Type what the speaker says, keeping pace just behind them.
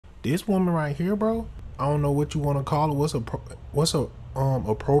This woman right here, bro, I don't know what you want to call it. What's a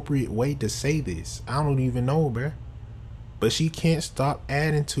appropriate way to say this? I don't even know, bro. But she can't stop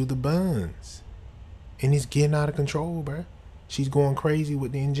adding to the buns. And it's getting out of control, bro. She's going crazy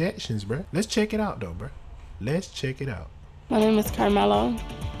with the injections, bro. Let's check it out, though, bro. Let's check it out. My name is Carmelo.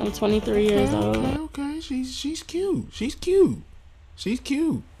 I'm 23 years old. Okay. She's cute. She's cute. She's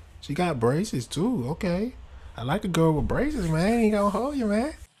cute. She got braces, too. Okay. I like a girl with braces, man. Ain't gonna hold you,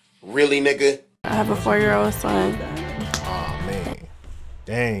 man. Really, nigga? I have a 4-year-old son. Oh, man.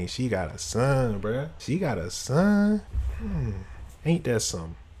 Dang, she got a son, bruh. She got a son? Ain't that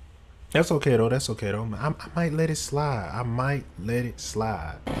something? That's okay, though. That's okay, though. I might let it slide. I might let it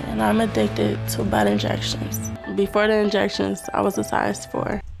slide. And I'm addicted to butt injections. Before the injections, I was a size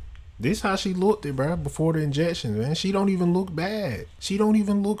 4. This how she looked it, bruh, before the injections, man. She don't even look bad. She don't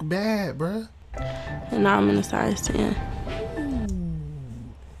even look bad, bruh. And now I'm in a size 10.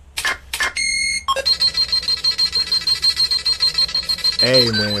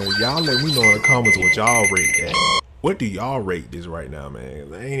 Hey, man, y'all let me know in the comments what y'all rate that. What do y'all rate this right now,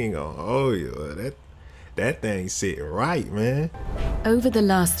 man? I ain't gonna hold you. That thing sitting right, man. Over the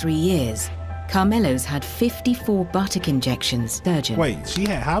last 3 years, Carmelo's had 54 buttock injections. Surgeon. Wait, she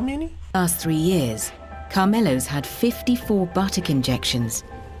had how many? Last 3 years, Carmelo's had 54 buttock injections,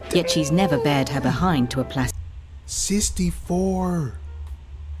 yet she's never bared her behind to a plastic. 64.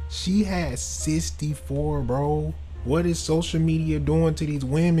 She had 64, bro. What is social media doing to these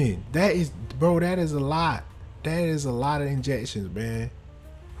women? That is, bro, that is a lot. That is a lot of injections, man.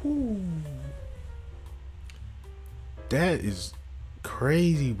 Whew. That is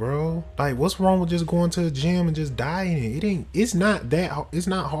crazy, bro. Like, what's wrong with just going to the gym and just dieting? It's not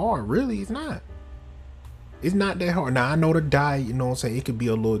hard, really. It's not that hard. Now, I know the diet, you know what I'm saying, it could be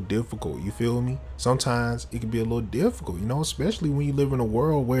a little difficult, you feel me? Sometimes it can be a little difficult, you know, especially when you live in a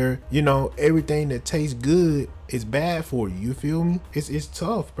world where, you know, everything that tastes good is bad for you, you feel me? It's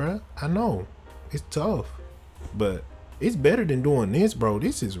tough, bro. I know. It's tough. But it's better than doing this, bro.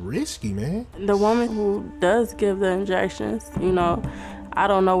 This is risky, man. The woman who does give the injections, you know, I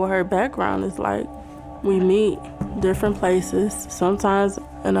don't know what her background is like. We meet different places, sometimes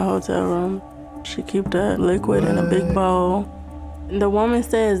in a hotel room. She keep the liquid in a big bowl. The woman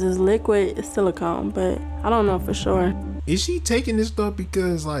says it's liquid silicone, but I don't know for sure. Is she taking this stuff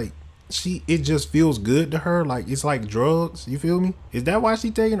because like it just feels good to her? Like it's like drugs, you feel me? Is that why she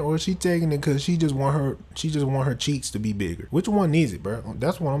taking it, or is she taking it because she just want her cheeks to be bigger? Which one is it, bro?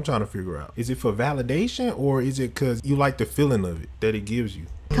 That's what I'm trying to figure out. Is it for validation, or is it because you like the feeling of it that it gives you?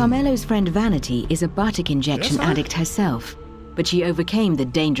 Carmelo's friend Vanity is a buttock injection addict herself, but she overcame the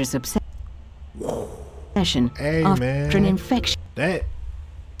dangerous obsession after an infection. That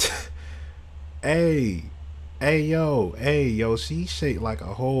hey yo, she shaped like a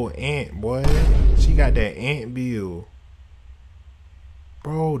whole ant, boy. She got that ant bill,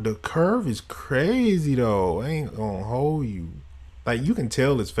 bro. The curve is crazy though. I ain't gonna hold you. Like, you can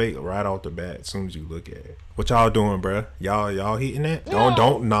tell it's fake right off the bat as soon as you look at it. What y'all doing, bro? Y'all hitting that? No.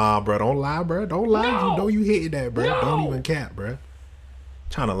 Don't bro. Don't lie, bro. Don't lie. No. You know you hitting that, bro. No. Don't even cap, bro.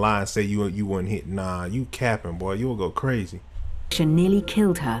 Trying to lie and say you wouldn't hit. Nah, you capping, boy. You'll go crazy. Nearly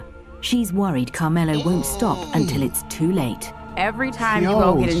killed her. She's worried Carmelo won't stop until it's too late. Every time you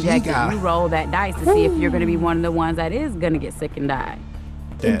go get injected, you roll that dice to see if you're going to be one of the ones that is going to get sick and die.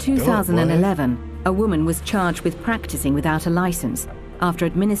 In 2011, a woman was charged with practicing without a license after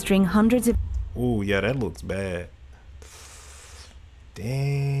administering hundreds of... Ooh, yeah, that looks bad.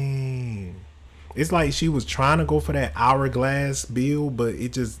 Dang. It's like she was trying to go for that hourglass bill, but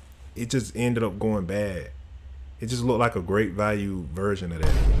it just ended up going bad. It just looked like a great value version of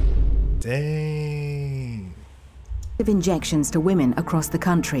that. Dang. Injections to women across the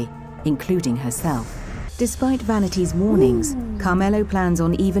country, including herself. Despite Vanity's warnings, Carmelo plans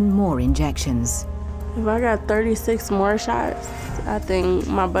on even more injections. If I got 36 more shots, I think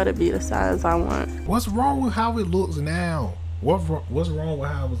my butt would be the size I want. What's wrong with how it looks now? What's wrong with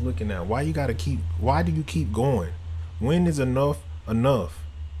how I was looking at? Why do you keep going? When is enough enough?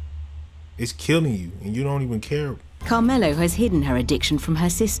 It's killing you and you don't even care. Carmelo has hidden her addiction from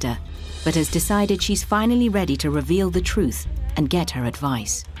her sister, but has decided she's finally ready to reveal the truth and get her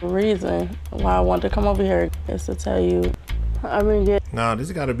advice. The reason why I want to come over here is to tell you Nah,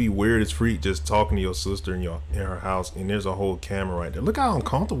 this gotta be weird as freak just talking to your sister in her house and there's a whole camera right there. Look how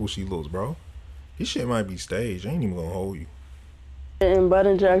uncomfortable she looks, bro. This shit might be staged. I ain't even gonna hold you. In butt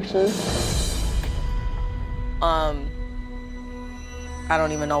injections. I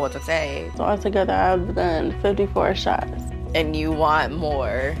don't even know what to say. So altogether, I've done 54 shots. And you want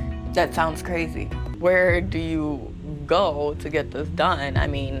more? That sounds crazy. Where do you go to get this done? I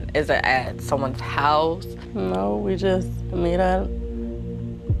mean, is it at someone's house? No, we just meet at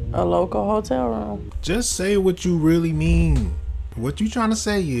a local hotel room. Just say what you really mean. What you trying to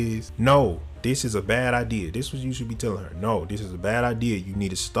say is, no, this is a bad idea. This is what you should be telling her. No, this is a bad idea. You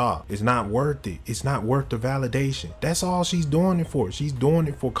need to stop. It's not worth it. It's not worth the validation. That's all she's doing it for. She's doing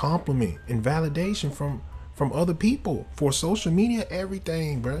it for compliment and validation from other people, for social media,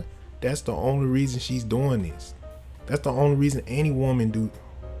 everything, bruh. That's the only reason she's doing this. That's the only reason any woman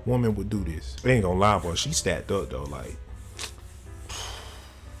would do this. I ain't gonna lie, boy. She stacked up though. Like,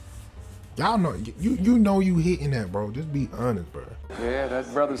 y'all know, you know you hitting that, bro. Just be honest, bro. Yeah,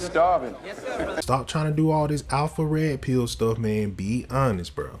 that brother's starving. Stop trying to do all this alpha red pill stuff, man. Be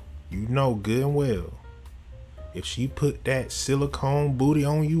honest, bro. You know good and well, if she put that silicone booty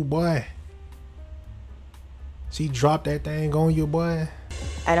on you, boy, she dropped that thing on you, boy.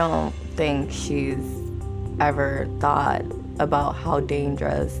 I don't think she's ever thought about how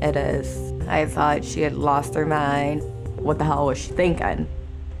dangerous it is. I thought she had lost her mind. What the hell was she thinking?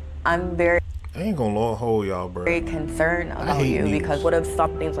 I'm very I ain't gonna hold y'all, bro. Very concerned about you needles. Because what if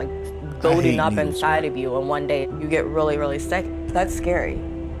something's like building up inside of you and one day you get really, really sick? That's scary.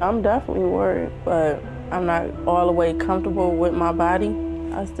 I'm definitely worried, but I'm not all the way comfortable with my body.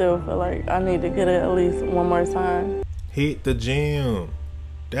 I still feel like I need to get it at least one more time. Hit the gym.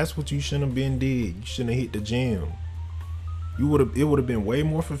 That's what you shouldn't have been did. You shouldn't have hit the gym. It would have been way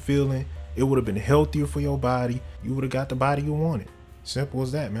more fulfilling. It would have been healthier for your body. You would have got the body you wanted. Simple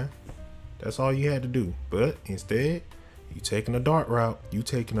as that, man. That's all you had to do. But instead, you taking a dark route. You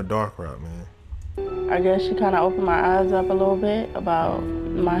taking a dark route, man. I guess she kind of opened my eyes up a little bit about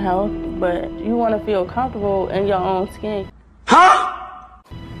my health, but you want to feel comfortable in your own skin. Huh?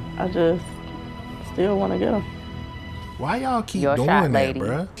 I just still want to get them. Why y'all keep Your doing shot, that, lady.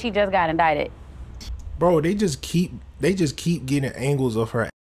 bruh? She just got indicted. Bro, they just keep getting angles of her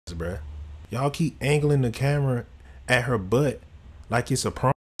ass, bruh. Y'all keep angling the camera at her butt like it's a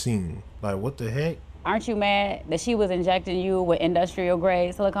prom scene. Like, what the heck? Aren't you mad that she was injecting you with industrial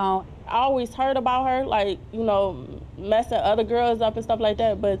grade silicone? I always heard about her, like, you know, messing other girls up and stuff like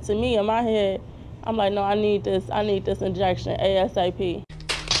that. But to me, in my head, I'm like, no, I need this injection ASAP.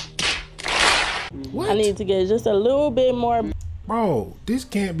 What? I need to get just a little bit more. Bro, this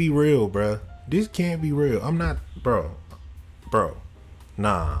can't be real, bruh. This can't be real. I'm not, bro.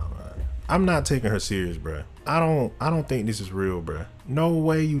 Nah, bruh. I'm not taking her serious, bruh. I don't think this is real, bruh. No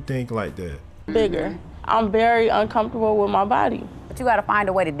way you think like that. Bigger. I'm very uncomfortable with my body. But you gotta find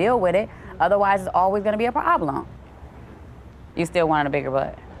a way to deal with it. Otherwise, it's always gonna be a problem. You still want a bigger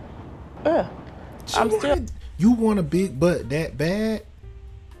butt? Yeah. You want a big butt that bad?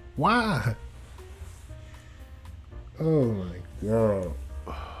 Why? Oh my God.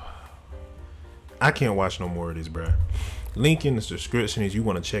 I can't watch no more of this, bruh. Link in the description if you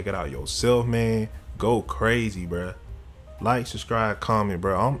want to check it out yourself, man. Go crazy, bruh. Like, subscribe, comment,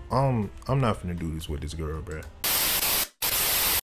 bruh. I'm not finna do this with this girl, bruh.